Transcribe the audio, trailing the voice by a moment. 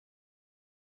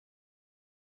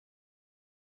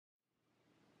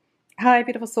Hi,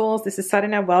 beautiful souls. This is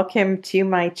Sadhana. Welcome to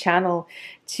my channel.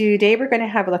 Today we're going to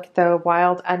have a look at the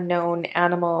Wild Unknown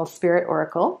Animal Spirit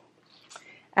Oracle.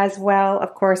 As well,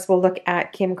 of course, we'll look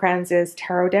at Kim Kranz's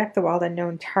tarot deck, the Wild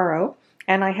Unknown Tarot.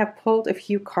 And I have pulled a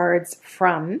few cards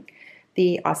from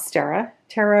the Ostara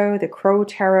Tarot, the Crow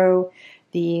Tarot,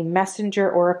 the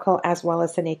Messenger Oracle, as well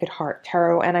as the Naked Heart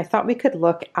Tarot. And I thought we could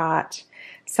look at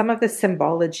some of the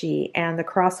symbology and the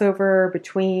crossover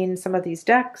between some of these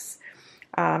decks,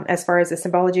 as far as the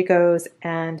symbology goes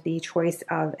and the choice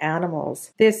of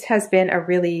animals. This has been a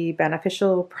really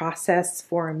beneficial process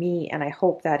for me, and I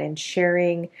hope that in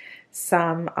sharing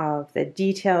some of the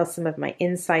details, some of my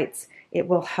insights, it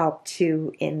will help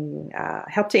to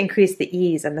increase the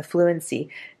ease and the fluency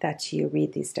that you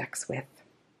read these decks with.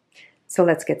 So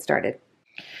let's get started.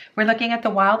 We're looking at the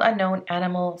Wild Unknown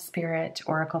Animal Spirit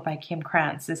Oracle by Kim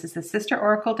Kranz. This is the sister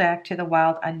oracle deck to the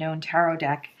Wild Unknown Tarot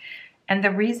deck. And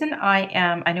the reason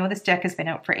I know this deck has been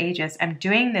out for ages, I'm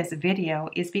doing this video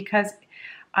is because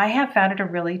I have found it a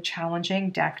really challenging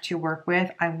deck to work with.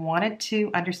 I wanted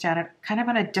to understand it kind of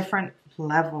on a different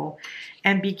level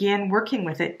and begin working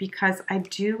with it because I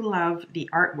do love the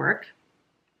artwork.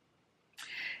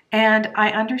 And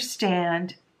I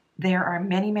understand there are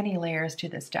many, many layers to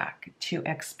this deck to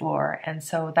explore. And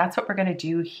so that's what we're going to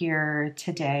do here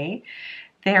today.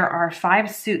 There are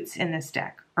 5 suits in this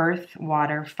deck: earth,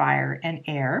 water, fire, and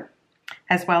air,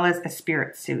 as well as a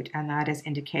spirit suit, and that is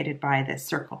indicated by this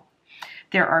circle.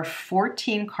 There are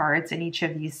 14 cards in each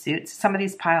of these suits. Some of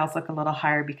these piles look a little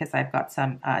higher because I've got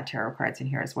some tarot cards in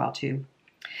here as well too.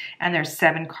 And there's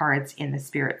 7 cards in the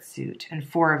spirit suit, and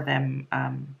 4 of them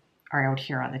are out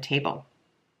here on the table.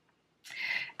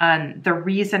 The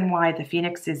reason why the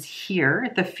Phoenix is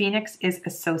here, the Phoenix is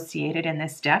associated in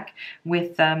this deck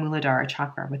with the Muladhara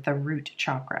chakra, with the root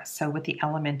chakra. So with the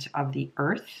element of the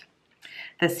earth.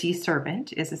 The Sea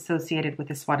Serpent is associated with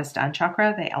the Swadhisthana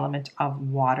chakra, the element of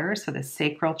water, so the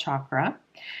sacral chakra.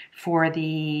 For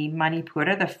the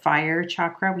Manipura, the fire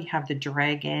chakra, we have the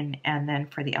dragon. And then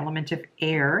for the element of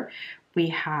air, we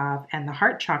have, and the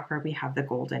heart chakra, we have the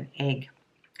golden egg.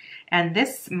 And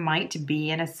this might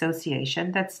be an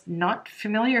association that's not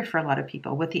familiar for a lot of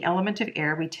people. With the element of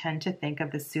air, we tend to think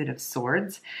of the suit of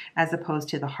swords as opposed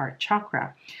to the heart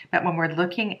chakra. But when we're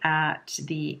looking at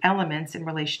the elements in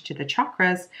relation to the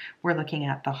chakras, we're looking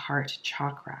at the heart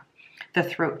chakra. The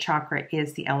throat chakra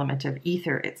is the element of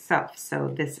ether itself. So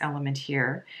this element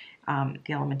here,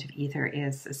 the element of ether,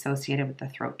 is associated with the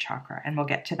throat chakra. And we'll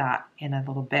get to that in a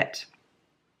little bit.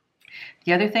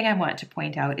 The other thing I want to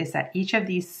point out is that each of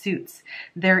these suits,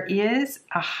 there is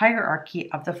a hierarchy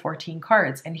of the 14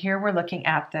 cards. And here we're looking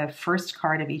at the first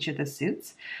card of each of the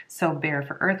suits. So bear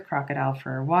for earth, crocodile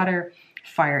for water,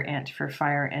 fire ant for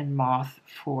fire, and moth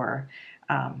for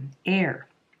air.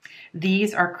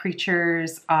 These are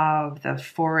creatures of the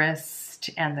forest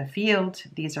and the field.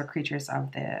 These are creatures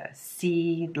of the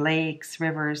sea, lakes,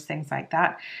 rivers, things like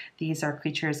that. These are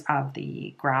creatures of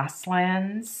the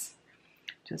grasslands.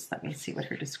 Just let me see what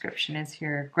her description is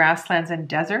here. Grasslands and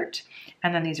desert.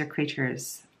 And then these are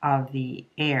creatures of the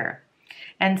air.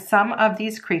 And some of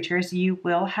these creatures you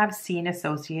will have seen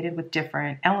associated with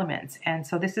different elements. And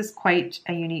so this is quite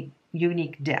a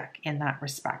unique deck in that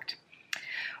respect.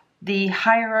 The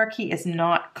hierarchy is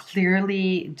not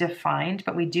clearly defined,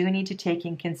 but we do need to take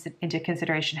into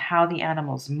consideration how the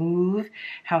animals move,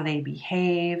 how they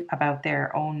behave, about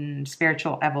their own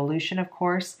spiritual evolution, of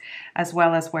course, as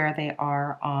well as where they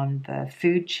are on the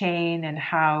food chain and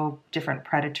how different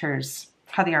predators,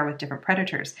 how they are with different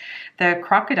predators. The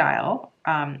crocodile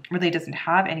really doesn't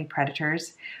have any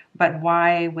predators, but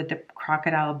why would the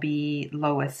crocodile be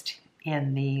lowest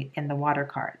in the water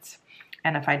cards?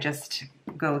 And if I just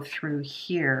go through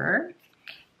here,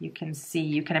 you can see,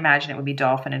 you can imagine it would be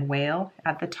dolphin and whale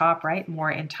at the top, right?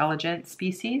 More intelligent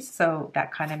species. So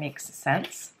that kind of makes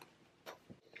sense.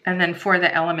 And then for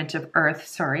the element of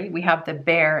earth, we have the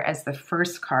bear as the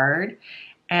first card.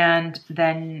 And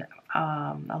then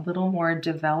a little more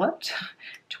developed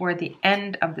toward the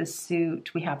end of the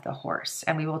suit, we have the horse.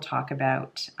 And we will talk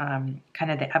about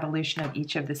kind of the evolution of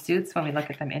each of the suits when we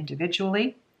look at them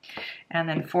individually. And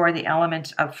then for the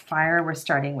element of fire, we're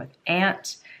starting with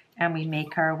ant, and we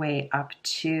make our way up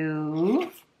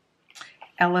to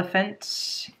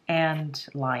elephant and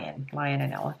lion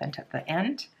and elephant at the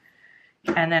end.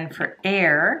 And then for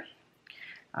air,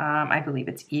 I believe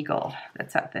it's eagle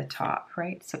that's at the top,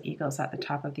 right? So eagle's at the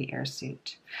top of the air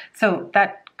suit. So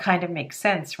that kind of makes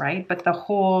sense, right? But the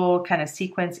whole kind of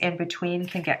sequence in between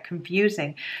can get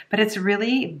confusing. But it's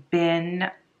really been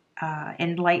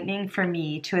enlightening for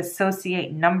me to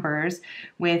associate numbers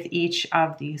with each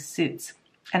of these suits.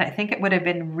 And I think it would have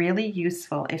been really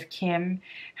useful if Kim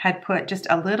had put just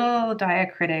a little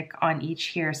diacritic on each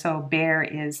here. So bear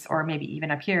is, or maybe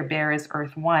even up here, bear is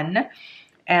earth 1.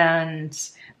 And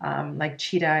like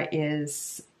cheetah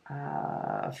is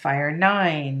fire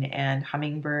 9. And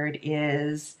hummingbird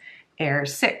is air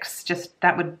 6. Just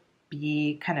that would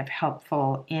be kind of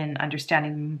helpful in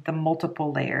understanding the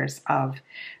multiple layers of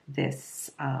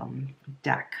this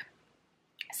deck.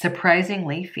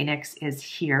 Surprisingly, Phoenix is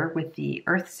here with the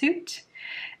Earth suit.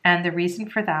 And the reason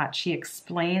for that, she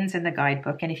explains in the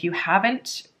guidebook. And if you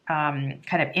haven't kind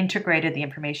of integrated the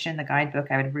information in the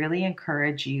guidebook, I would really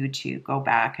encourage you to go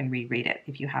back and reread it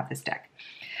if you have this deck.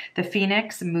 The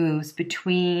Phoenix moves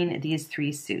between these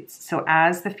 3 suits. So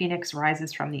as the Phoenix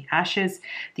rises from the ashes,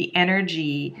 the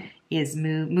energy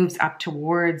moves up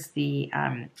towards the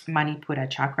Manipura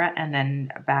chakra and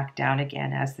then back down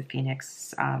again as the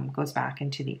Phoenix goes back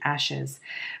into the ashes.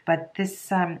 But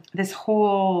this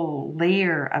whole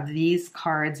layer of these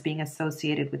cards being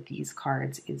associated with these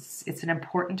cards it's an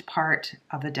important part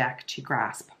of the deck to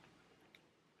grasp.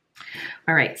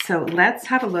 All right, so let's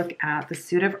have a look at the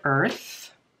suit of Earth.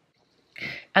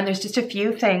 And there's just a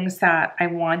few things that I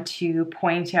want to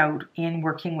point out in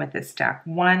working with this deck.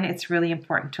 One, it's really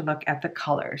important to look at the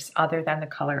colors other than the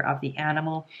color of the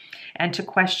animal and to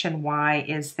question why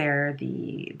is there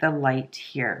the light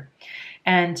here.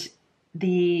 And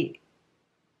this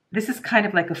is kind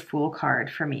of like a fool card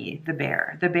for me, the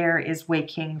bear. The bear is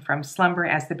waking from slumber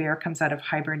as the bear comes out of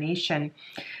hibernation.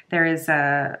 There is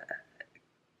a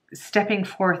stepping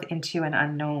forth into an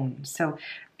unknown. So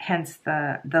hence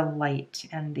the light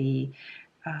and the,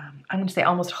 I'm going to say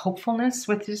almost hopefulness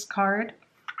with this card.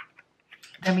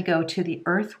 Then we go to the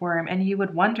earthworm, and you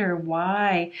would wonder,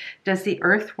 why does the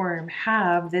earthworm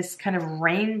have this kind of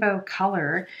rainbow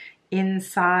color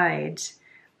inside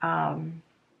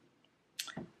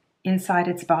inside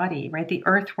its body, right? The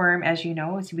earthworm, as you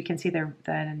know, as we can see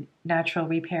the natural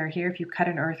repair here, if you cut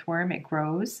an earthworm, it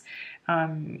grows.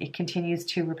 It continues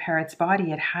to repair its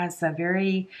body. It has a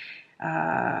very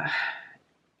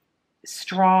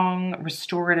strong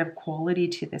restorative quality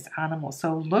to this animal.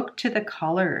 So look to the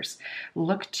colors.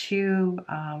 Look to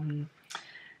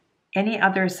any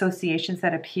other associations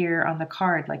that appear on the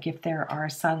card, like if there are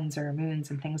suns or moons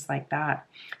and things like that.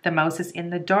 The mouse is in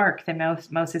the dark. The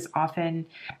mouse is often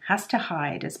has to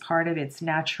hide as part of its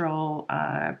natural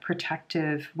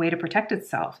protective way to protect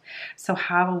itself. So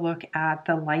have a look at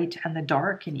the light and the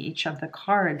dark in each of the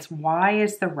cards. Why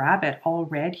is the rabbit all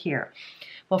red here?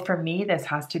 Well, for me, this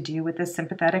has to do with the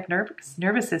sympathetic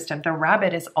nervous system. The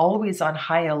rabbit is always on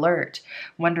high alert,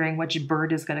 wondering which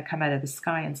bird is going to come out of the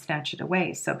sky and snatch it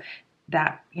away. So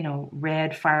that,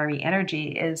 red fiery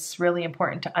energy is really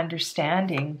important to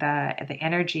understanding the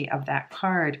energy of that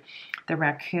card. The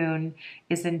raccoon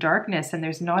is in darkness, and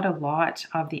there's not a lot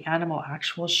of the animal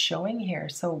actual showing here.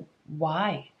 So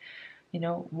why?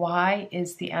 Why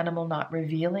is the animal not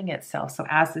revealing itself? So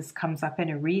as this comes up in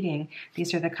a reading,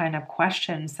 these are the kind of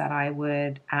questions that I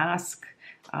would ask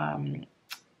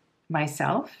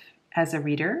myself as a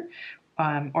reader,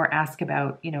 or ask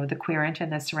about, the querent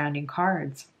and the surrounding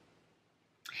cards.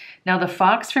 Now, the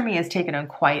fox for me has taken on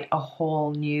quite a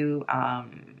whole new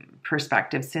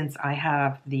perspective since I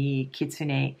have the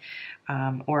Kitsune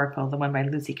Oracle, the one by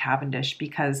Lucy Cavendish,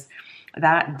 because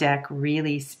that deck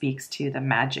really speaks to the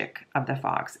magic of the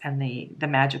fox and the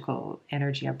magical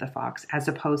energy of the fox, as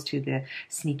opposed to the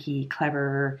sneaky,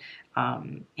 clever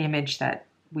image that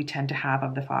we tend to have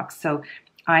of the fox. So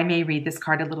I may read this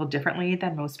card a little differently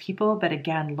than most people, but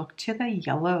again, look to the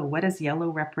yellow. What does yellow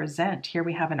represent? Here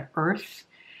we have an earth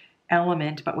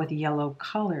element, but with yellow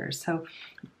colors. So,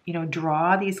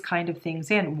 draw these kind of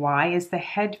things in. Why is the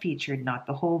head featured, not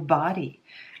the whole body?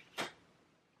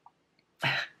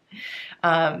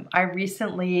 I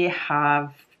recently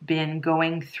have been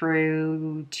going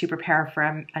through to prepare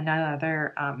for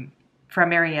another, for a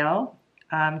Marielle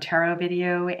tarot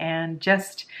video, and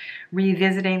just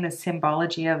revisiting the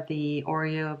symbology of the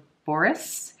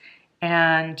Ouroboros.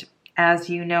 And as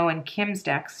you know, in Kim's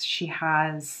decks, she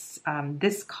has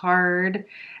this card,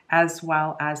 as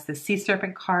well as the sea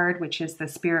serpent card, which is the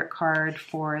spirit card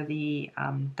for the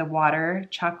water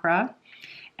chakra.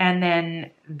 And then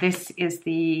this is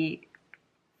the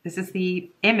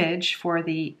image for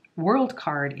the world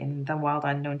card in the Wild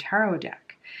Unknown Tarot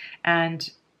deck.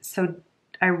 And so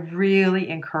I really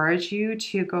encourage you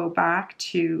to go back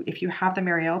to, if you have the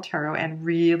Marielle Tarot, and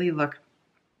really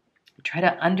try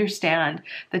to understand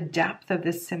the depth of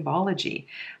this symbology.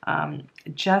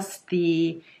 Just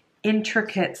the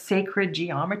intricate sacred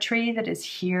geometry that is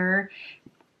here,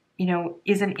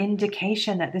 is an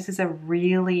indication that this is a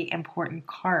really important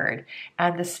card.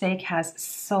 And the snake has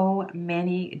so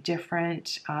many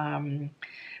different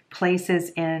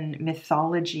places in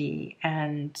mythology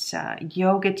and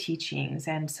yoga teachings.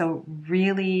 And so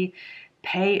really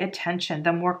pay attention.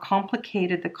 The more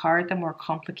complicated the card, the more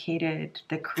complicated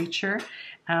the creature,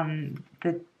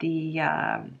 the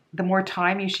more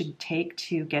time you should take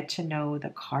to get to know the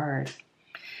card.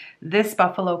 This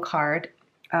buffalo card,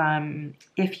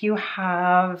 if you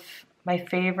have my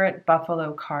favorite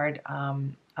buffalo card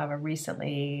of a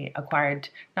recently acquired,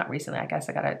 not recently, I guess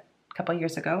I got it a couple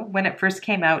years ago when it first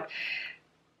came out.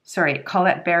 Sorry,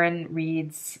 Colette Baron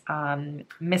Reed's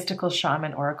Mystical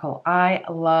Shaman Oracle. I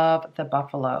love the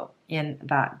buffalo in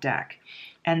that deck.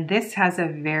 And this has a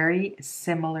very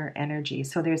similar energy.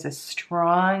 So there's a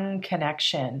strong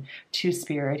connection to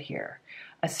spirit here,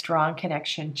 a strong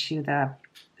connection to the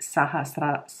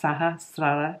Sahasrara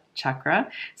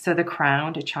chakra, so the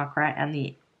crowned chakra,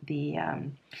 and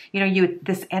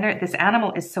this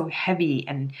animal is so heavy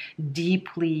and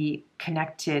deeply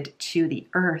connected to the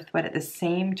earth, but at the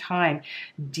same time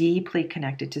deeply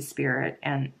connected to spirit.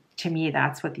 And to me,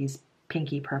 that's what these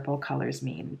pinky purple colors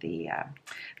mean,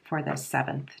 for the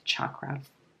 7th chakra.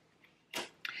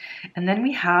 And then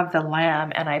we have the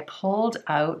Lamb, and I pulled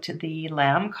out the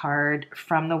Lamb card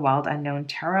from the Wild Unknown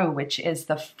Tarot, which is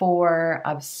the 4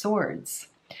 of Swords.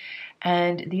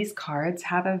 And these cards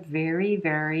have a very,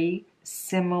 very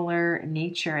similar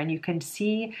nature. And you can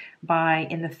see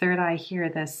in the third eye here,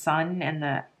 the sun and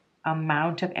the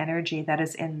amount of energy that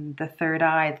is in the third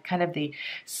eye, kind of the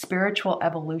spiritual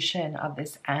evolution of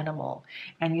this animal.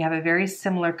 And you have a very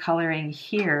similar coloring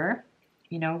here.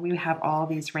 We have all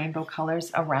these rainbow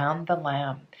colors around the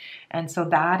Lamb. And so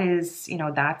that is,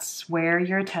 that's where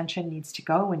your attention needs to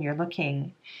go when you're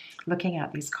looking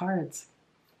at these cards.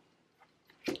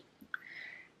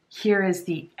 Here is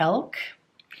the Elk.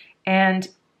 And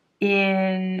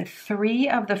in 3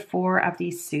 of the 4 of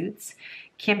these suits,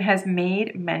 Kim has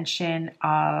made mention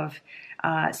of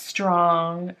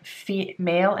strong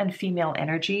male and female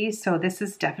energy. So this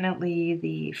is definitely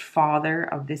the father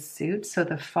of this suit. So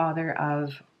the father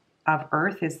of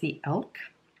Earth is the Elk.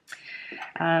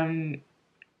 And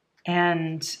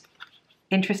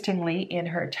interestingly, in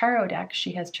her tarot deck,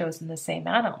 she has chosen the same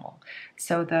animal.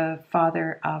 So the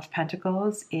father of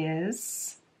Pentacles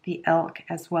is the Elk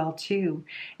as well too.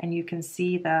 And you can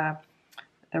see the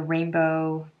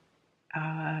rainbow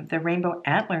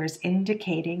antlers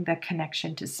indicating the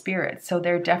connection to spirit. So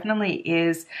there definitely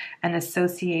is an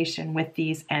association with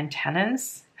these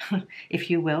antennas, if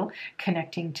you will,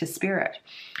 connecting to spirit.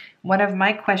 One of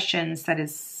my questions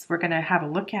we're going to have a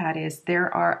look at is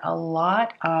there are a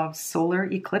lot of solar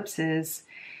eclipses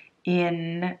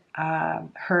in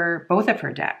both of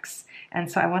her decks. And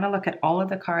so I want to look at all of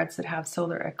the cards that have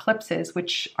solar eclipses,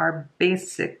 which are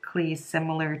basically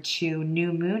similar to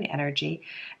new moon energy.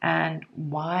 And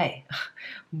why?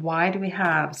 Why do we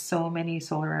have so many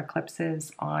solar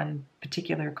eclipses on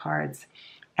particular cards?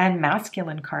 And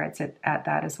masculine cards at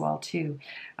that as well too.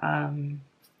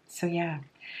 So yeah.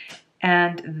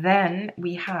 And then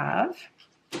we have,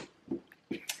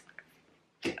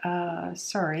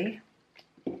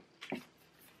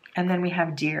 and then we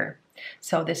have Deer.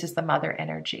 So this is the mother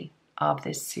energy of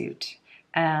this suit.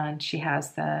 And she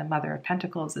has the Mother of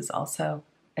Pentacles is also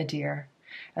a deer.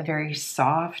 A very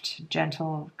soft,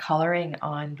 gentle coloring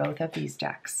on both of these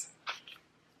decks.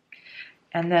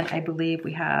 And then I believe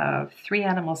we have 3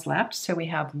 animals left. So we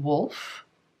have Wolf,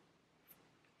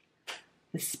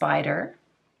 the Spider,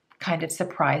 kind of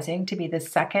surprising to be the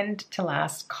second to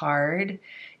last card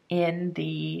in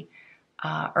the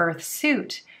Earth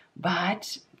suit.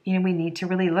 But we need to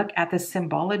really look at the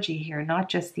symbology here, not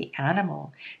just the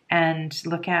animal, and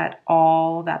look at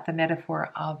all that the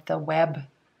metaphor of the web,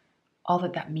 all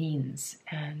that means,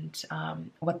 and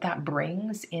what that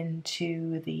brings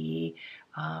into the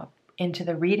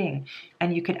reading.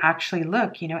 And you could actually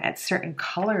look, at certain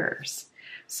colors.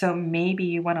 So maybe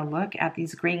you want to look at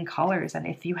these green colors, and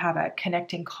if you have a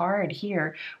connecting card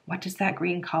here, what does that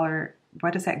green card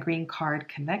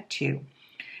connect to?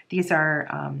 These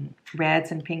are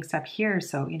reds and pinks up here.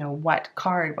 So, what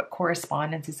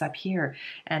correspondence is up here,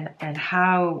 and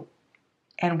how,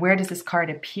 and where does this card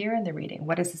appear in the reading?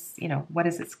 What is this, what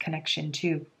is its connection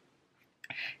to?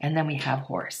 And then we have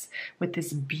Horse with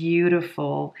this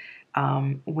beautiful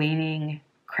waning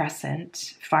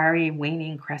crescent, fiery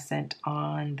waning crescent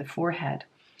on the forehead.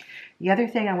 The other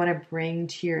thing I want to bring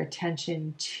to your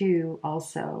attention too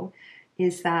also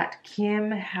is that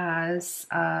Kim has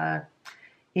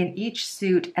in each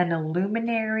suit an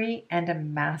luminary and a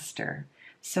master.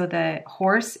 So the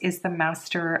horse is the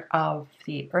master of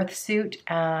the earth suit,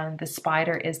 and the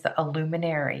spider is the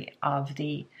illuminary of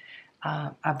the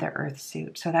earth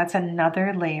suit. So that's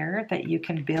another layer that you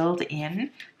can build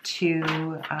in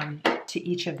to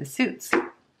each of the suits.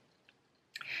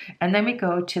 And then we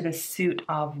go to the suit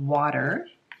of water.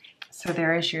 So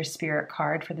there is your spirit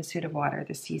card for the suit of water,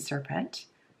 the sea serpent.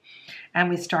 And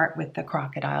we start with the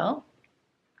crocodile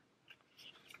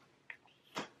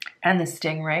and the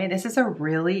stingray. This is a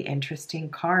really interesting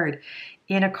card.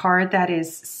 In a card that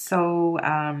is so,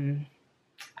 I'm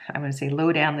going to say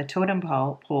low down the totem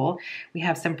pole, we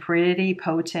have some pretty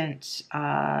potent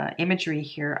imagery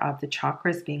here of the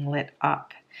chakras being lit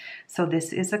up. So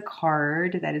this is a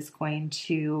card that is going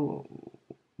to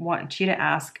want you to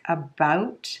ask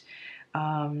about,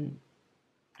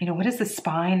 what does the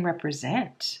spine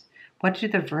represent? What do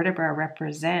the vertebrae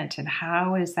represent, and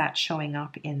how is that showing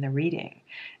up in the reading?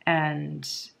 And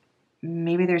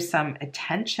maybe there's some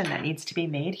attention that needs to be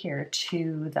made here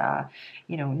to the,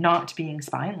 not being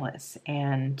spineless.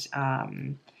 And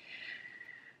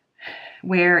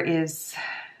where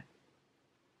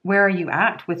are you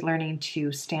at with learning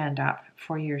to stand up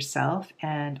for yourself,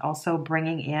 and also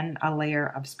bringing in a layer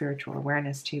of spiritual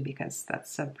awareness too, because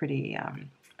that's a pretty,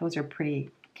 those are pretty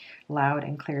loud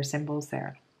and clear symbols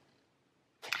there.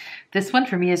 This one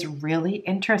for me is really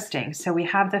interesting. So we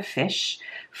have the fish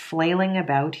flailing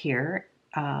about here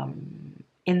in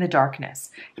the darkness.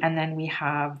 And then we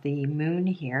have the moon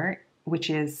here, which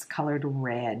is colored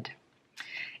red.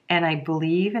 And I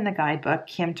believe in the guidebook,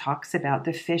 Kim talks about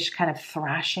the fish kind of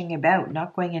thrashing about,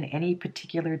 not going in any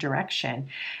particular direction.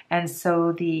 And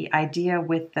so the idea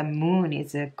with the moon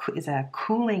is a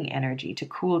cooling energy, to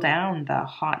cool down the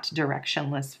hot,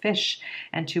 directionless fish,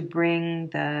 and to bring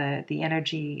the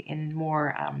energy in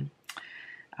more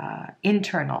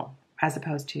internal as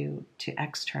opposed to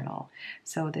external.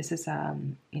 So this is a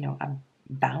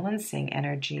balancing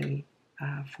energy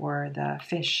for the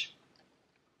fish.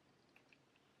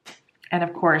 And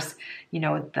of course,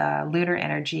 the lunar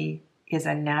energy is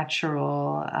a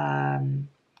natural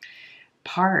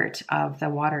part of the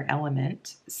water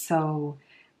element. So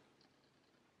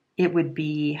it would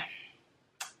be,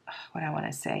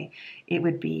 it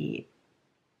would be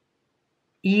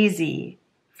easy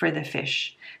for the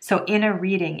fish. So in a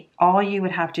reading, all you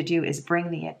would have to do is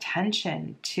bring the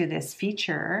attention to this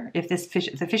feature. If the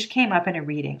fish came up in a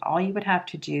reading, all you would have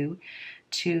to do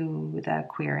to the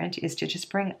querent is to just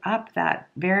bring up that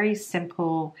very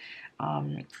simple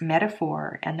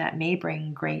metaphor, and that may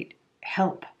bring great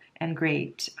help and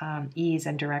great ease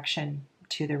and direction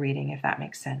to the reading, if that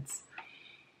makes sense.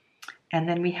 And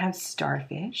then we have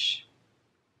starfish,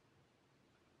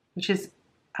 which is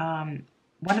one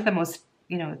of the most,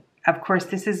 of course,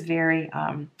 this is very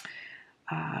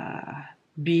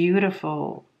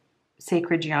beautiful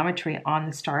sacred geometry on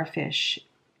the starfish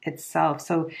itself.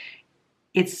 So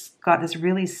it's got this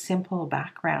really simple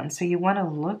background. So you want to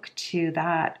look to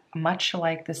that, much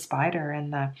like the spider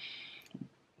and the,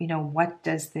 what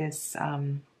does this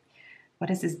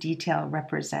detail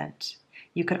represent?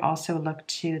 You could also look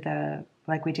to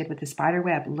like we did with the spider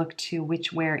web, look to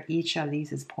where each of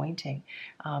these is pointing.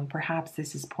 Perhaps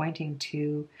this is pointing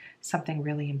to something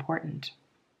really important.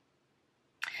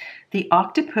 The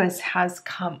octopus has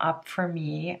come up for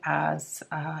me as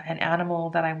an animal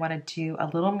that I want to do a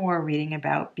little more reading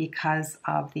about because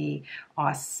of the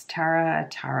Ostara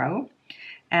tarot.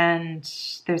 And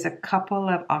there's a couple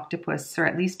of octopus, or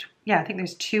at least, I think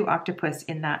there's 2 octopus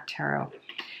in that tarot.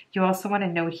 You also want to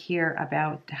note here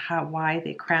about why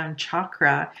the crown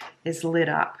chakra is lit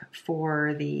up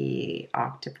for the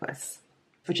octopus,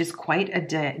 which is quite a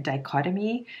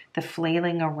dichotomy, the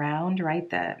flailing around,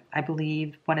 right? I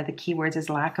believe one of the key words is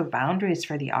lack of boundaries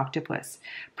for the octopus.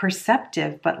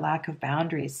 Perceptive, but lack of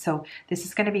boundaries. So this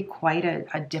is going to be quite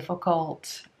a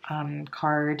difficult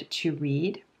card to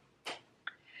read.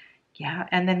 Yeah,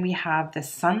 and then we have the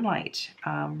sunlight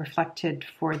reflected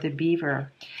for the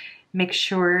beaver. Make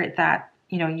sure that,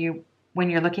 when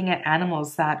you're looking at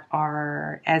animals that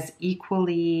are as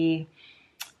equally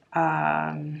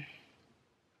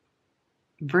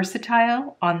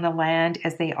versatile on the land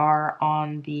as they are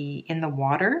in the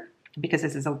water, because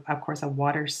this is of course a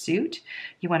water suit,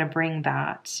 you want to bring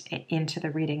that into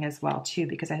the reading as well too,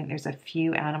 because I think there's a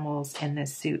few animals in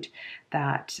this suit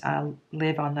that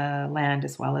live on the land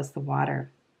as well as the water.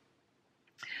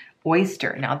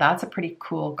 Oyster. Now that's a pretty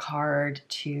cool card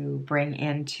to bring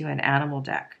into an animal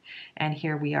deck. And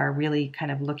here we are really kind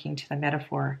of looking to the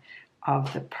metaphor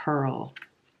of the pearl.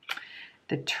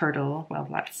 The turtle, well,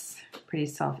 that's pretty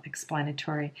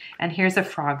self-explanatory. And here's a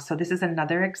frog. So this is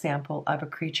another example of a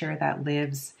creature that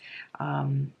lives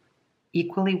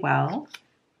equally well,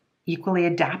 equally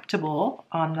adaptable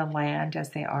on the land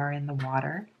as they are in the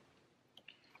water.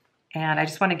 And I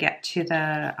just want to get to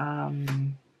the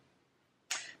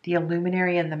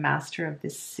luminary and the master of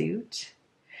this suit.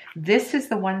 This is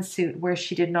the one suit where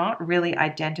she did not really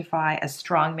identify a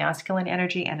strong masculine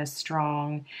energy and a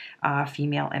strong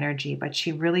female energy, but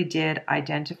she really did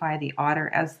identify the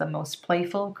otter as the most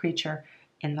playful creature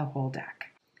in the whole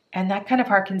deck. And that kind of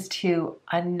harkens to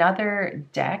another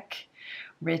deck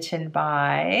written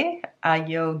by a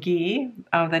yogi.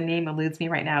 Oh, the name eludes me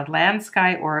right now. Land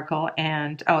Sky Oracle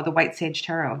and, the White Sage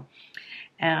Tarot.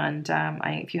 And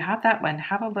if you have that one,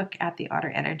 have a look at the otter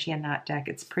energy in that deck.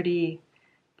 It's pretty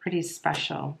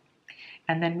special.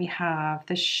 And then we have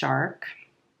the shark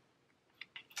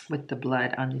with the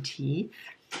blood on the teeth.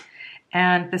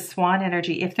 And the swan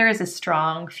energy. If there is a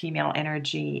strong female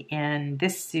energy in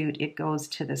this suit, it goes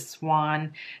to the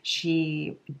swan.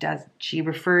 She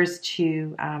refers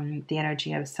to the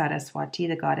energy of Saraswati,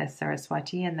 the goddess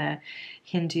Saraswati, in the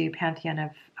Hindu pantheon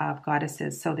of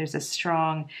goddesses. So there's a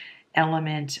strong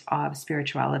element of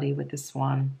spirituality with the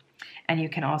swan. And you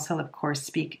can also, of course,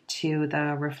 speak to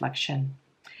the reflection,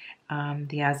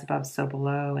 the as above, so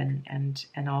below, and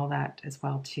all that as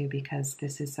well too, because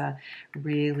this is a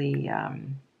really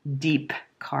deep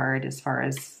card as far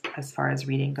as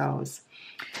reading goes.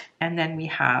 And then we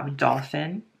have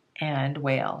dolphin and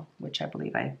whale, which I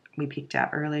believe we peeked at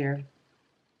earlier,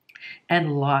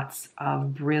 and lots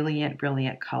of brilliant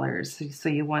colors. So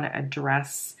you want to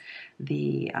address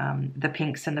the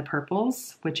pinks and the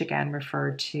purples, which again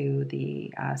refer to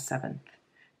the 7th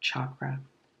chakra.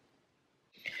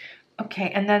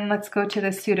 Okay, and then let's go to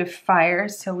the suit of fire.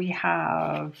 So we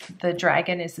have the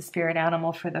dragon is the spirit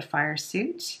animal for the fire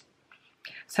suit.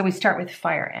 So we start with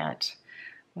fire ant.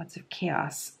 Lots of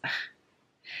chaos.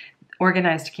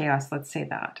 Organized chaos, let's say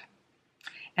that.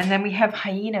 And then we have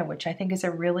hyena, which I think is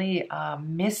a really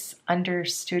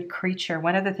misunderstood creature.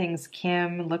 One of the things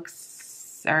Kim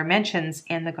mentions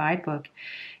in the guidebook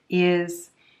is,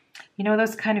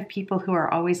 those kind of people who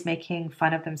are always making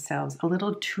fun of themselves, a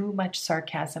little too much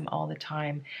sarcasm all the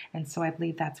time. And so I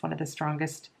believe that's one of the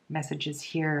strongest messages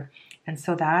here. And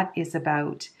so that is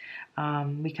about,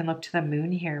 we can look to the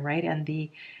moon here, right? And the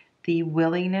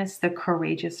willingness, the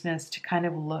courageousness to kind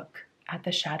of look at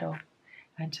the shadow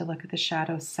and to look at the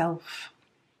shadow self.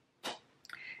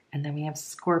 And then we have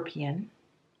scorpion.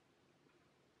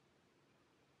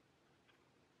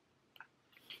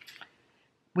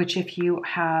 Which if you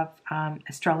have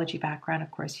astrology background,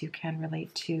 of course, you can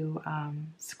relate to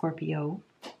Scorpio.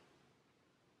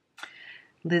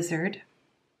 Lizard.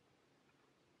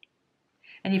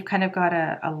 And you've kind of got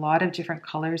a lot of different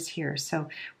colors here. So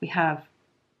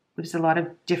there's a lot of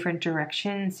different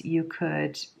directions you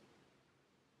could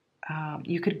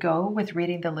go with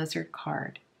reading the lizard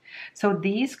card. So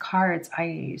these cards,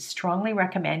 I strongly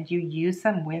recommend you use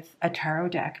them with a tarot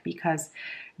deck because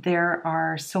there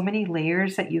are so many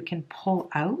layers that you can pull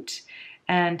out.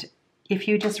 And if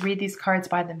you just read these cards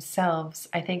by themselves,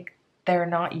 I think they're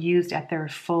not used at their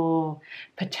full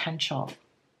potential.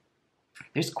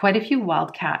 There's quite a few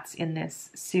wildcats in this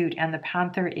suit, and the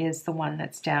panther is the one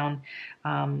that's down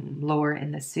lower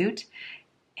in the suit.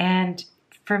 And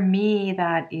for me,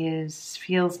 that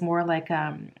feels more like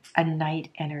a night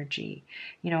energy,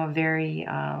 a very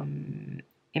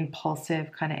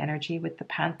impulsive kind of energy with the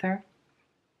panther.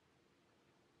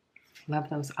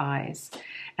 Love those eyes.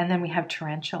 And then we have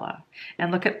tarantula.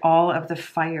 And look at all of the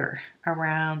fire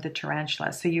around the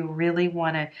tarantula. So you really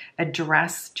want to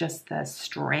address just the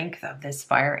strength of this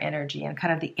fire energy and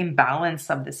kind of the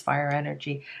imbalance of this fire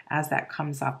energy as that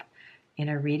comes up in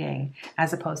a reading,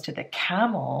 as opposed to the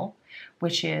camel,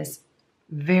 which is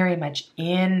very much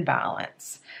in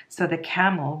balance. So the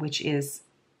camel, which is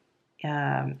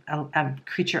a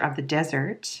creature of the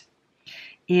desert,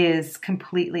 is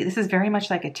completely, this is very much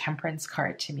like a temperance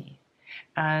card to me.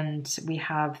 And we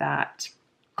have that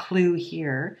clue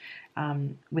here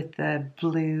with the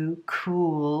blue,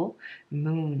 cool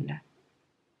moon.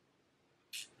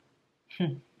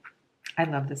 I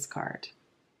love this card.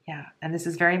 Yeah, and this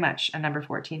is very much a number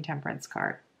 14 temperance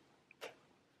card.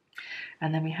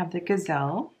 And then we have the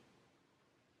gazelle,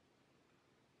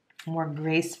 a more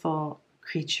graceful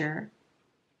creature.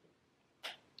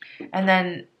 And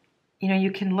then,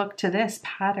 you can look to this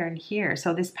pattern here.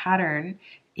 So this pattern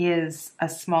is a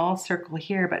small circle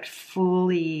here, but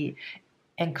fully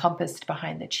encompassed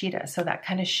behind the cheetah. So that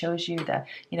kind of shows you the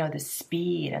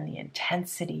speed and the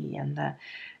intensity and the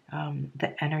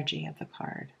energy of the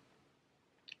card.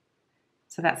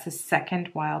 So that's the second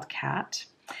wild cat.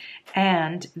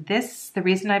 And this, the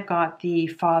reason I've got the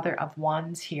Father of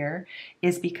Wands here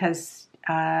is because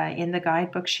in the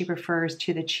guidebook she refers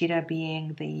to the cheetah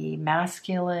being the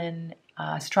masculine,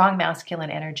 strong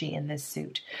masculine energy in this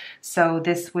suit. So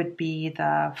this would be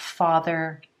the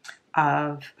Father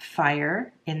of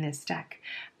Fire in this deck.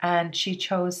 And she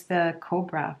chose the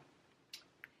Cobra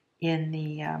in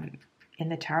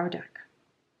the tarot deck.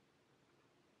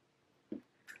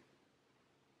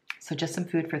 So just some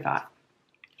food for thought.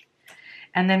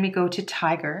 And then we go to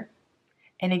Tiger.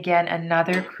 And again,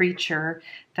 another creature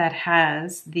that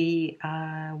has the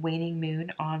waning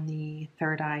moon on the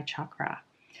third eye chakra.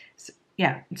 So,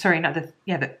 on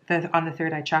the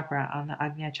third eye chakra, on the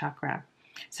Agnya chakra.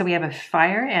 So we have a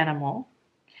fire animal.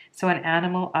 So an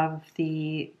animal of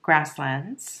the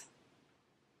grasslands.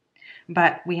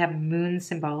 But we have moon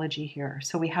symbology here.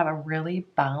 So we have a really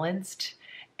balanced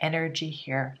energy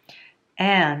here.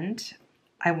 And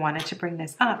I wanted to bring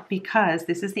this up because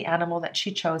this is the animal that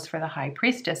she chose for the High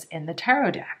Priestess in the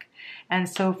tarot deck. And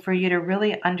so for you to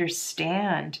really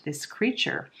understand this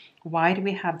creature, why do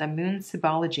we have the moon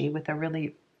symbology with a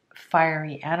really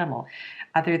fiery animal?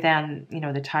 Other than,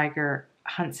 the tiger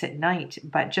hunts at night,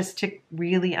 but just to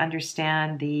really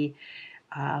understand the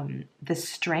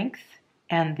strength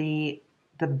and the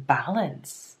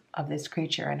balance of this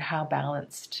creature and how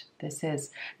balanced this is.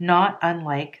 Not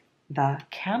unlike the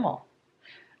camel.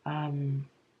 And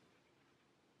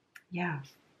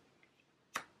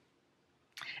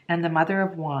the Mother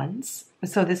of Wands.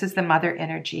 So this is the mother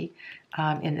energy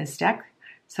in this deck.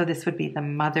 So this would be the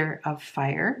Mother of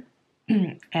Fire.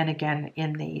 And again,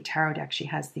 in the tarot deck, she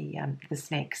has the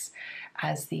snakes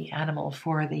as the animal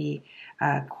for the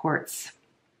quartz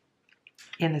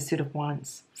in the suit of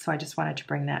wands. So I just wanted to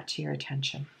bring that to your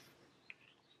attention.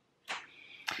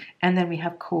 And then we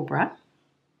have Cobra.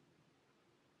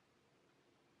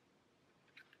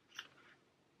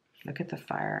 Look at the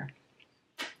fire.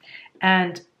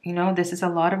 And, this is a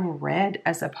lot of red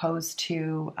as opposed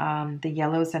to the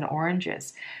yellows and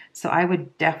oranges. So I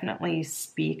would definitely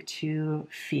speak to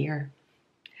fear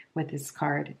with this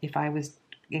card if I was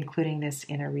including this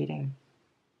in a reading.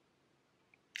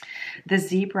 The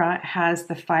zebra has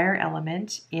the fire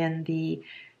element in the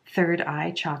third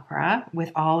eye chakra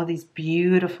with all of these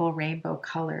beautiful rainbow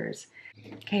colors.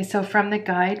 Okay, so from the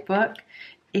guidebook,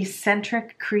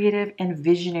 eccentric, creative, and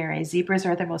visionary. Zebras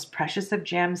are the most precious of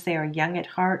gems. They are young at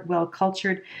heart,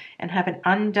 well-cultured, and have an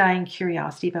undying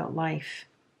curiosity about life.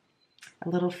 A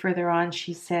little further on,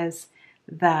 she says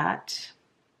that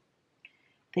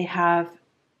they have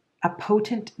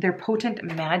their potent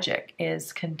magic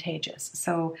is contagious.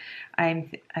 So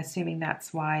I'm assuming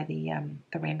that's why the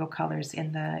rainbow colors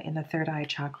in the third eye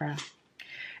chakra.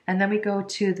 And then we go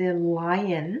to the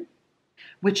lion,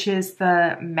 which is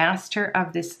the master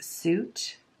of this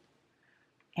suit.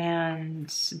 And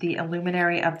the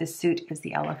luminary of the suit is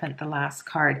the elephant, the last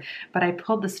card. But I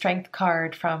pulled the strength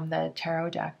card from the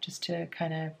tarot deck just to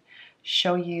kind of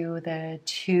show you the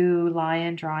two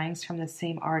lion drawings from the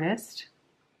same artist.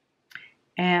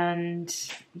 And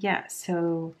yeah,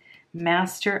 so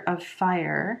Master of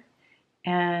Fire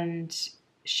and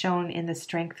shown in the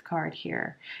strength card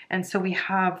here. And so we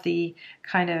have the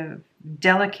kind of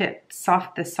delicate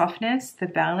the softness, the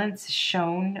balance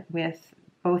shown with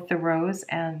both the rose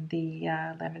and the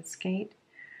lemon skate.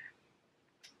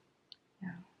 Yeah.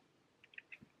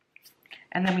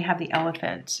 And then we have the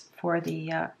elephant for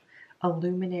the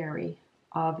luminary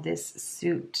of this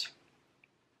suit.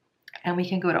 And we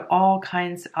can go to all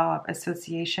kinds of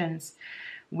associations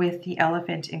with the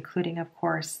elephant, including, of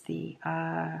course, the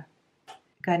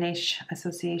Ganesh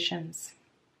associations.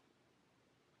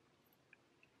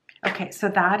 Okay, so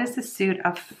that is the suit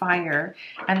of fire.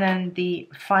 And then the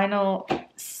final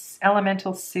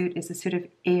elemental suit is the suit of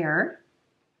air,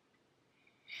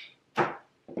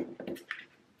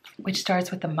 which starts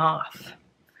with the moth,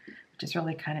 which is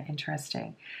really kind of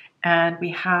interesting. And we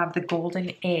have the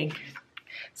golden egg.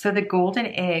 So the golden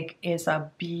egg is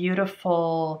a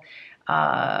beautiful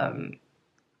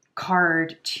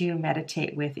card to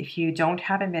meditate with. If you don't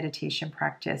have a meditation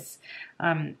practice,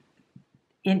 in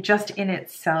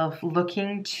itself,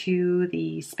 looking to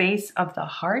the space of the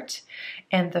heart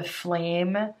and the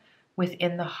flame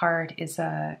within the heart it's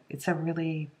a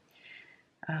really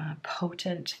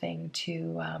potent thing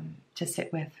to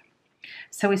sit with.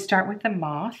 So we start with the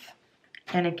moth.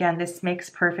 And again, this makes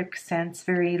perfect sense,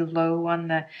 very low on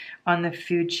the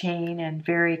food chain and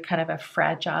very kind of a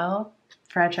fragile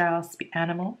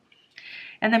animal.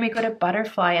 And then we go to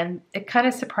butterfly, and it kind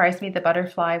of surprised me the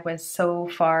butterfly was so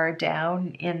far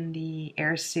down in the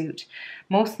air suit,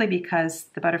 mostly because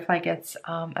the butterfly gets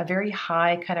a very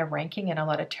high kind of ranking in a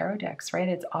lot of tarot decks, right?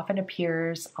 It often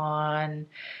appears on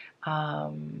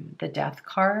the death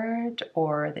card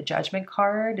or the judgment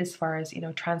card as far as,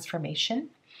 transformation.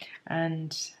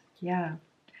 And yeah,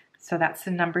 so that's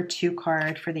the number 2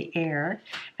 card for the air.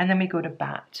 And then we go to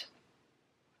bat,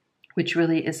 which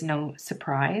really is no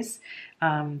surprise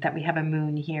that we have a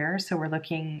moon here. So we're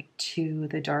looking to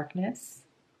the darkness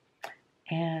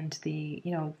and the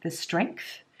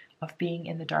strength of being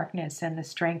in the darkness and the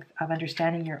strength of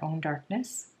understanding your own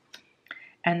darkness.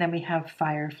 And then we have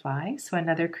firefly, so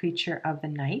another creature of the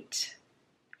night.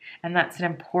 And that's an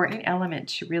important element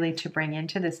to bring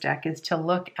into this deck, is to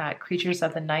look at creatures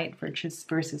of the night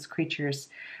versus creatures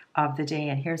of the day.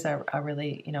 And here's a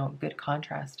really, good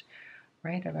contrast,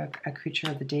 right? Of a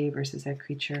creature of the day versus a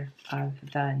creature of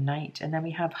the night. And then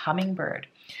we have hummingbird.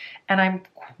 And I'm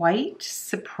quite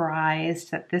surprised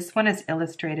that this one is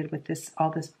illustrated with all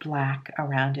this black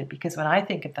around it, because when I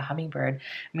think of the hummingbird,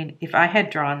 I mean, if I had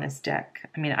drawn this deck,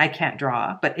 I mean, I can't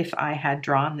draw, but if I had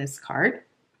drawn this card,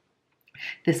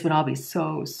 this would all be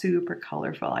so super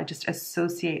colorful. I just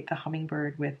associate the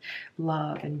hummingbird with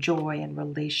love and joy and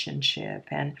relationship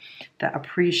and the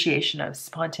appreciation of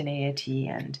spontaneity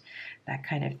and that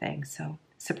kind of thing. So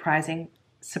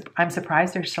I'm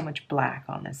surprised there's so much black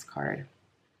on this card.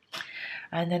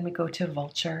 And then we go to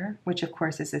vulture, which of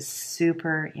course is a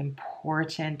super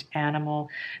important animal,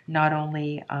 not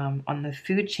only on the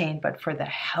food chain, but for the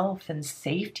health and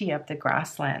safety of the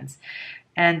grasslands.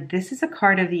 And this is a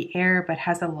card of the air, but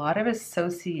has a lot of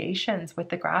associations with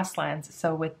the grasslands.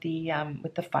 So with the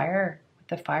fire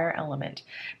element,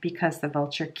 because the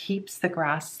vulture keeps the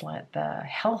grassland, the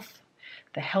health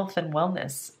and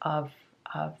wellness of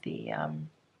the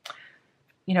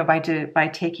by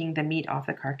taking the meat off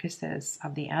the carcasses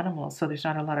of the animals, so there's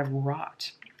not a lot of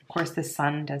rot. Of course, the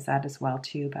sun does that as well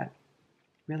too, but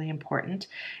really important.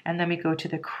 And then we go to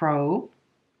the crow.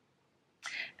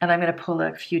 And I'm going to pull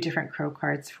a few different crow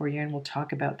cards for you, and we'll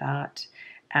talk about that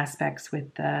aspects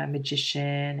with the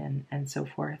magician and so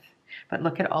forth. But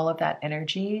look at all of that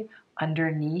energy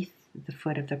underneath the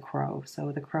foot of the crow.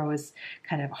 So the crow is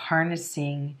kind of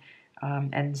harnessing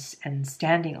and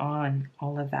standing on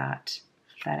all of that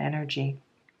energy.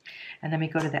 And then we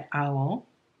go to the owl,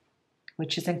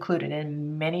 which is included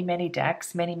in many, many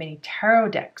decks, many, many tarot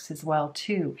decks as well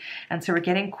too. And so we're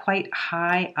getting quite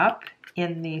high up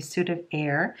in the suit of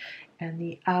air, and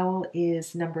the owl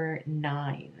is number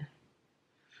 9.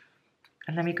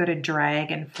 And then we go to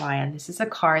dragonfly, and this is a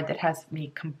card that has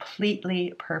me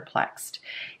completely perplexed.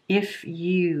 If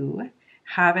you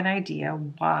have an idea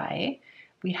why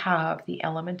we have the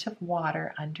element of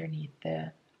water underneath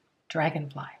the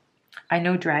dragonfly. I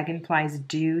know dragonflies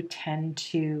do tend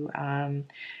to,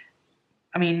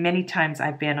 many times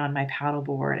I've been on my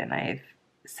paddleboard and I've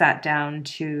sat down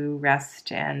to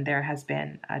rest and there has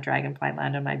been a dragonfly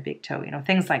land on my big toe,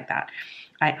 things like that.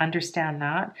 I understand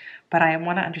that, but I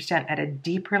want to understand at a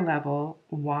deeper level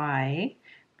why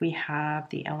we have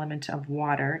the element of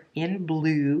water in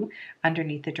blue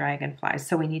underneath the dragonfly.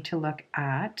 So we need to look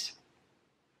at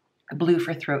blue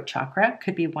for throat chakra,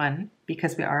 could be one,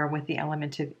 because we are with the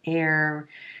element of air,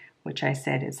 which I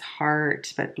said is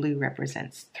heart, but blue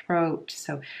represents throat.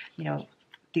 So,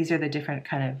 these are the different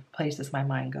kind of places my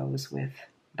mind goes with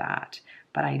that.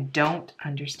 But I don't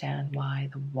understand why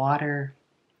the water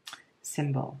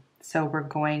symbol. So we're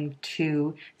going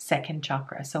to second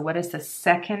chakra. So what is the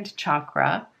second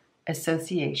chakra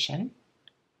association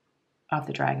of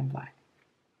the dragonfly?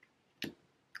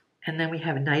 And then we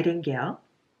have nightingale.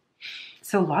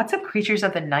 So lots of creatures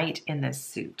of the night in this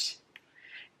suit.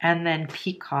 And then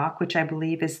peacock, which I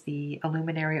believe is the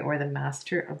illuminary or the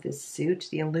master of this suit,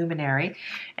 the illuminary.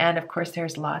 And of course,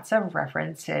 there's lots of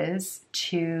references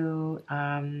to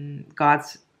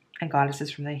gods and goddesses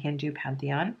from the Hindu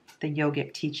pantheon, the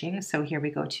yogic teaching. So here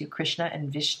we go to Krishna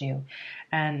and Vishnu.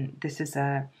 And this is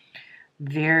a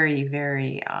very,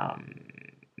 very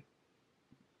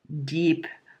deep,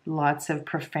 lots of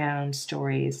profound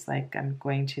stories. Like I'm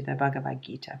going to the Bhagavad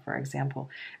Gita, for example.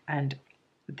 And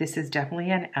this is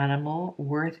definitely an animal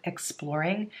worth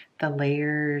exploring the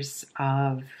layers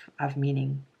of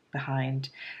meaning behind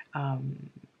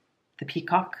the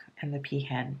peacock and the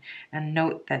peahen. And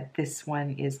note that this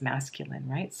one is masculine,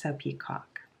 right? So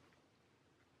peacock.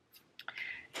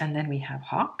 And then we have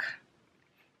hawk.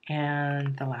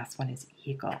 And the last one is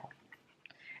eagle.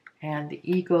 And the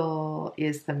eagle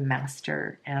is the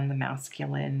master and the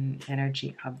masculine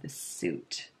energy of the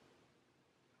suit.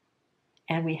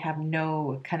 and we have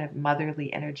no kind of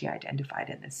motherly energy identified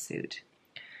in this suit.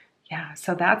 Yeah,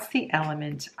 so that's the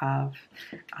element of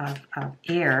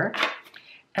air.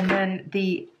 And then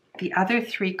the other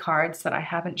three cards that I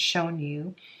haven't shown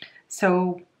you.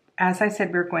 So as I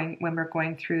said, when we're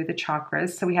going through the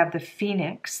chakras, so we have the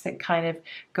phoenix that kind of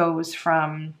moves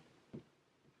from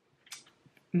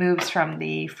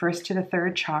the first to the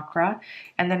third chakra.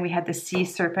 And then we had the sea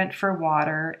serpent for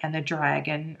water and the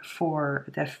dragon for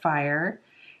the fire.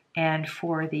 And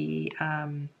for the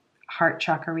heart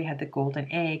chakra, we had the golden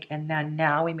egg. And then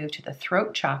now we move to the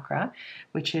throat chakra,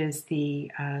 which is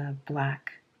the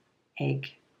black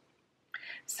egg.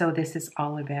 So this is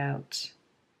all about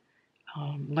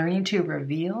learning to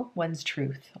reveal one's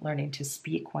truth, learning to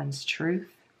speak one's truth.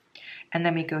 And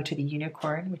then we go to the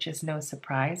unicorn, which is no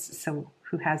surprise. So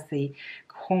who has the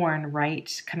horn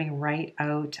coming right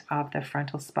out of the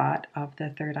frontal spot of the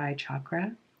third eye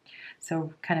chakra.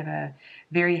 So kind of a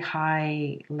very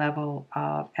high level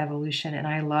of evolution. And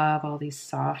I love all these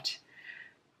soft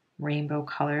rainbow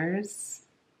colors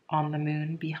on the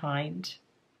moon behind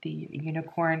the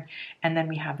unicorn. And then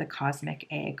we have the cosmic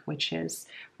egg, which is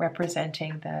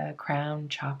representing the crown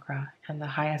chakra and the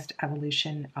highest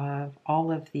evolution of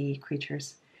all of the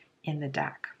creatures in the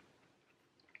deck.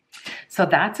 So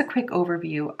that's a quick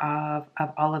overview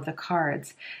of all of the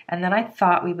cards. And then I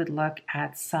thought we would look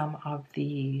at some of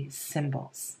the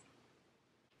symbols.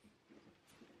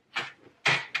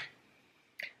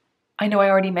 I know I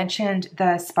already mentioned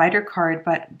the spider card,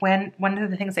 but one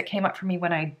of the things that came up for me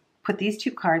when I put these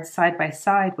two cards side by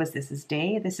side was this is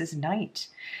day, this is night.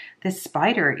 This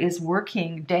spider is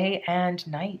working day and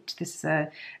night. This is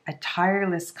a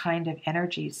tireless kind of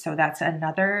energy. So that's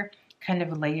another kind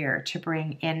of layer to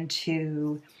bring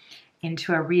into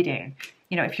a reading.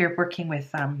 You know, if you're working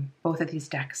with both of these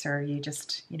decks, or you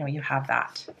just, you have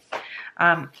that.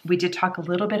 We did talk a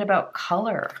little bit about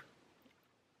color.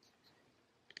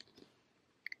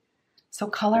 So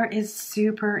color is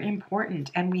super important,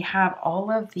 and we have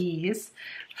all of these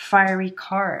fiery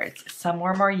cards. Some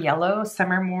are more yellow,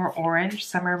 some are more orange,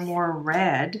 some are more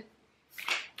red.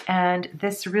 And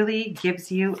this really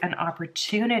gives you an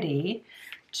opportunity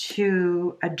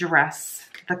to address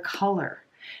the color,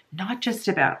 not just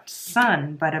about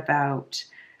sun, but about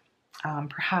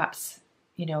perhaps,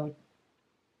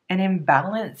 an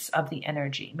imbalance of the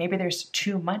energy. Maybe there's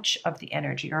too much of the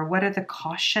energy, or what are the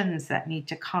cautions that need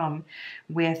to come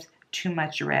with too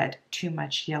much red, too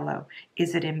much yellow?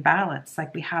 Is it imbalance?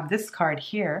 Like we have this card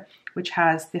here, which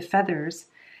has the feathers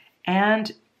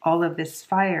and all of this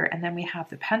fire, and then we have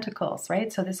the pentacles,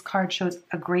 right? So this card shows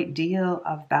a great deal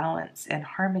of balance and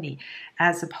harmony,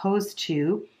 as opposed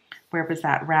to, where was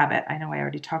that rabbit? I know I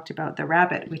already talked about the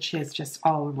rabbit, which is just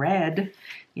all red,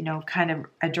 kind of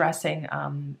addressing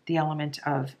the element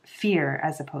of fear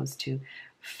as opposed to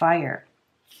fire.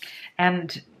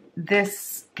 And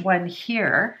this one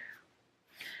here,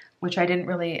 which I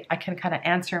can kind of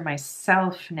answer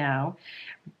myself now,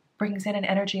 brings in an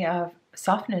energy of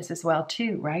softness as well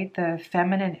too, right? The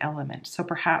feminine element. So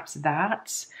perhaps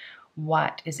that's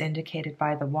what is indicated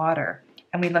by the water.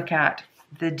 And we look at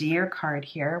the deer card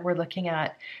here. We're looking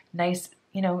at nice,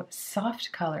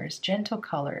 soft colors, gentle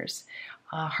colors,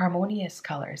 harmonious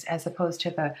colors, as opposed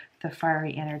to the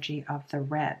fiery energy of the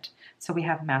red. So we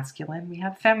have masculine, we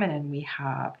have feminine, we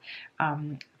have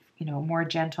more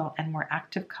gentle and more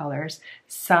active colors.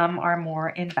 Some are more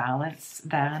in balance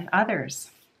than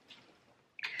others.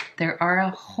 There are a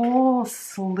whole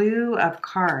slew of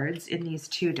cards in these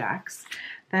two decks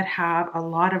that have a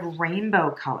lot of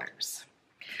rainbow colors.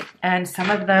 And some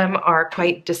of them are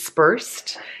quite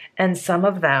dispersed, and some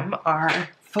of them are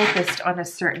focused on a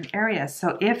certain area.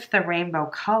 So if the rainbow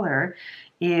color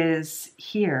is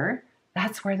here,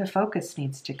 that's where the focus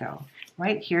needs to go,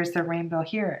 right? Here's the rainbow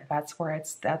here. That's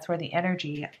where the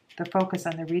energy, the focus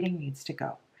on the reading needs to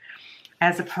go.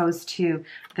 As opposed to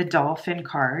the dolphin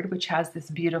card, which has this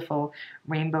beautiful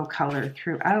rainbow color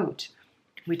throughout.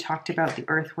 We talked about the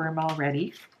earthworm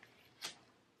already.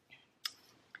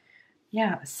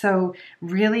 Yeah, so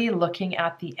really looking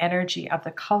at the energy of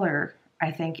the color,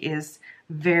 I think, is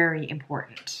very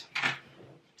important.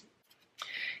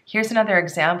 Here's another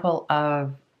example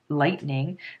of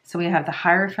lightning. So we have the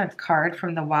Hierophant card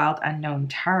from the Wild Unknown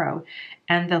Tarot,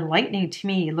 and the lightning to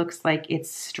me looks like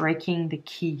it's striking the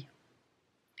key.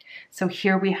 So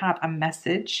here we have a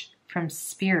message from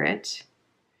Spirit,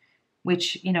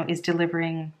 which, is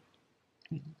delivering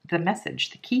the message,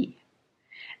 the key.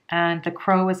 And the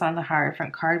crow is on the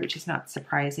Hierophant card, which is not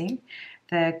surprising.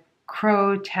 The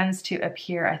crow tends to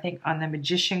appear, I think, on the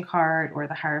Magician card or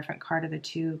the Hierophant card, are the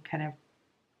two kind of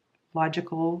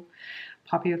logical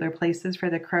popular places for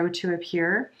the crow to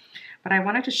appear. But I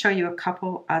wanted to show you a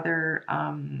couple other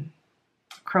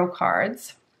crow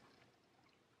cards.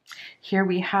 Here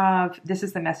we have, this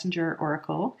is the Messenger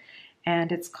Oracle,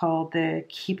 and it's called the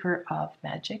Keeper of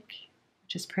Magic,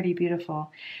 which is pretty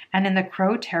beautiful. And in the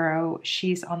Crow Tarot,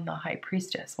 she's on the High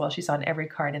Priestess. Well, she's on every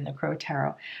card in the Crow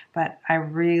Tarot, but I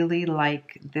really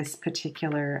like this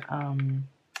particular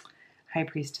High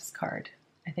Priestess card.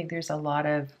 I think there's a lot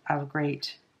of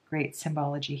great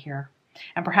symbology here.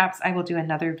 And perhaps I will do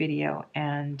another video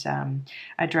and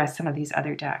address some of these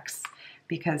other decks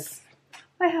because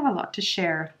I have a lot to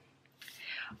share.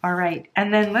 All right,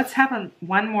 and then let's have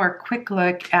one more quick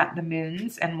look at the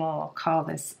moons, and we'll call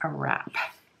this a wrap.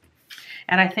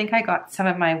 And I think I got some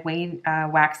of my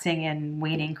waxing and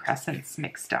waning crescents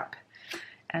mixed up.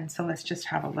 And so let's just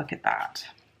have a look at that,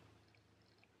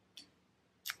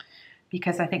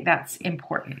 because I think that's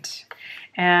important.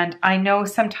 And I know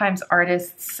sometimes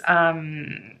artists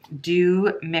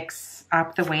do mix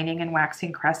up the waning and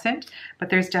waxing crescent, but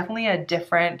there's definitely a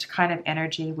different kind of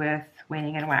energy with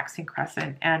waning and waxing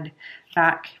crescent, and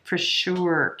that for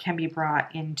sure can be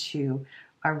brought into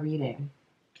a reading.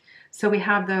 So we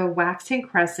have the waxing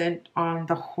crescent on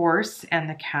the horse and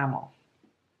the camel.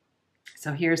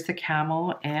 So here's the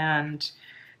camel and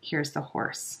here's the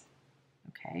horse.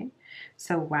 Okay,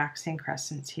 so waxing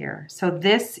crescents here. So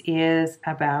this is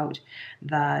about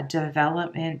the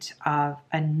development of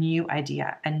a new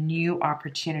idea, a new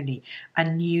opportunity, a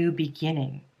new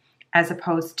beginning, as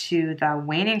opposed to the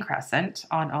waning crescent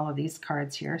on all of these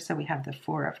cards here. So we have the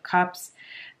Four of Cups,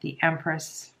 the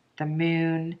Empress, the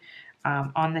Moon,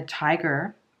 on the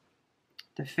Tiger,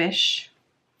 the Fish,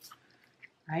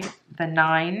 right? The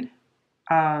Nine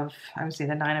of, I would say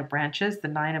the Nine of Branches, the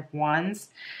Nine of Wands,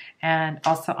 and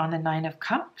also on the Nine of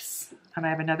Cups. And I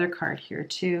have another card here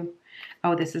too.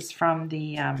 Oh, this is from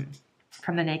the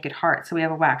Naked Heart. So we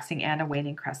have a waxing and a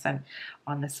waning crescent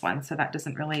on this one. So that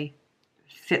doesn't really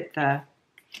fit the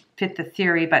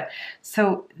theory, but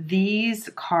so these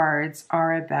cards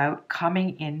are about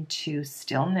coming into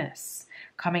stillness,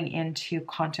 coming into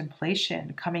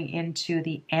contemplation, coming into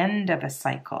the end of a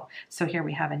cycle. So here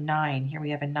we have a 9, here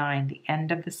we have a 9, the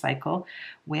end of the cycle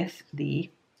with the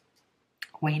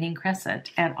waning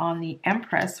crescent. And on the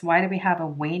Empress, why do we have a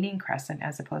waning crescent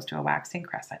as opposed to a waxing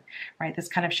crescent, right? This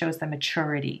kind of shows the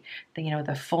maturity,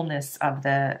 the fullness of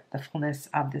the fullness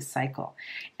of this cycle.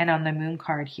 And on the Moon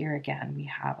card here again, we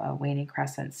have a waning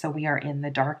crescent. So we are in the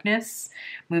darkness,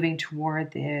 moving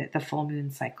toward the full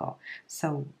moon cycle.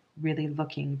 So really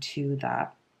looking to the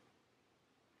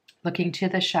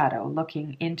shadow,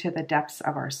 looking into the depths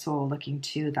of our soul, looking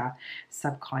to the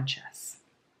subconscious.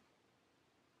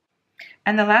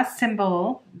 And the last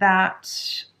symbol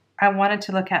that I wanted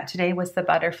to look at today was the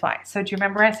butterfly. So do you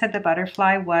remember I said the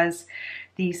butterfly was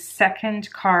the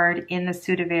second card in the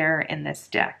suit of air in this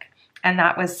deck? And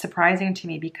that was surprising to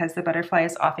me because the butterfly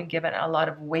is often given a lot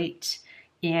of weight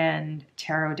in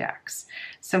tarot decks.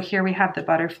 So here we have the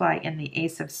butterfly in the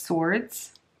Ace of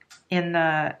Swords in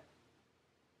the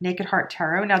Naked Heart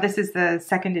Tarot. Now this is the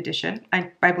second edition.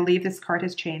 I believe this card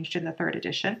has changed in the third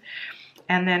edition.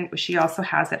 And then she also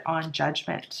has it on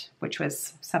Judgment, which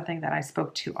was something that I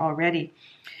spoke to already.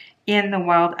 In the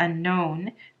Wild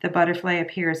Unknown, the butterfly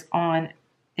appears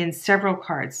in several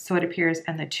cards. So it appears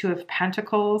in the Two of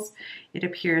Pentacles, it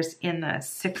appears in the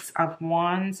Six of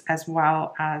Wands, as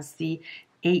well as the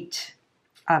Eight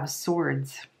of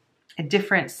Swords.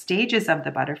 Different stages of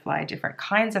the butterfly, different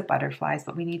kinds of butterflies,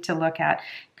 but we need to look at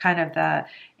kind of the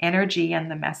energy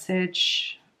and the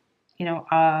message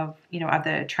of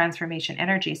the transformation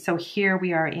energy. So here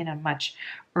we are in a much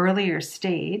earlier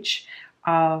stage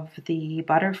of the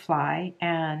butterfly.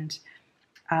 And,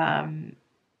 one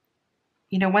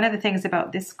of the things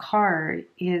about this card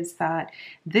is that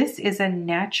this is a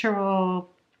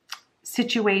natural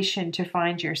situation to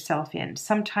find yourself in.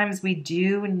 Sometimes we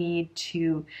do need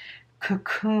to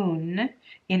cocoon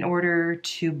in order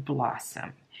to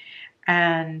blossom.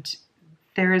 And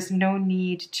there is no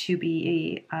need to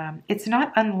be, it's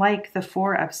not unlike the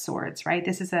Four of Swords, right?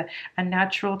 This is a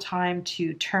natural time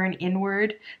to turn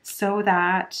inward so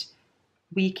that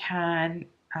we can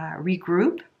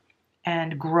regroup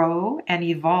and grow and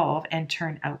evolve and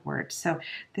turn outward. So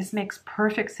this makes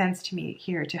perfect sense to me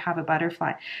here to have a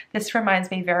butterfly. This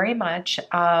reminds me very much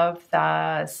of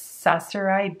the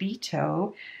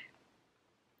Sasaribito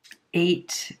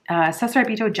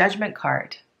Judgment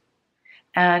card.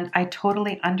 And I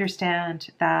totally understand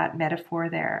that metaphor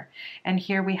there. And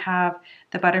here we have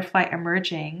the butterfly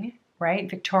emerging, right,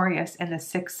 victorious in the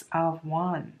Six of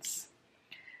Wands.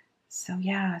 So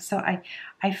yeah, so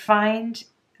I find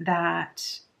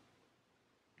that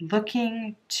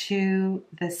looking to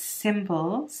the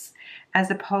symbols as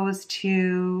opposed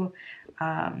to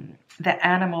the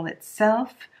animal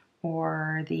itself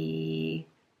or the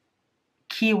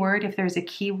keyword, if there's a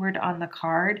keyword on the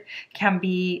card, can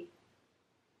be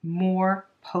more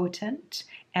potent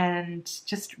and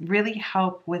just really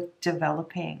help with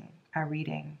developing a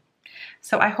reading.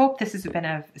 So I hope this has been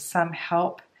of some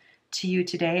help to you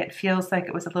today. It feels like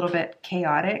it was a little bit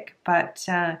chaotic, but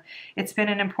it's been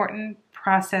an important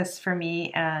process for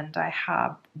me, and I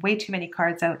have way too many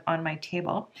cards out on my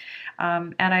table.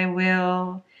 And I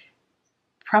will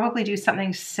probably do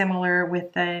something similar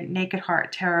with the Naked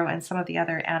Heart Tarot and some of the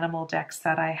other animal decks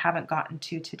that I haven't gotten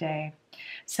to today.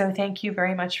 So thank you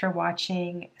very much for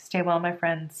watching. Stay well, my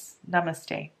friends.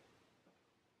 Namaste.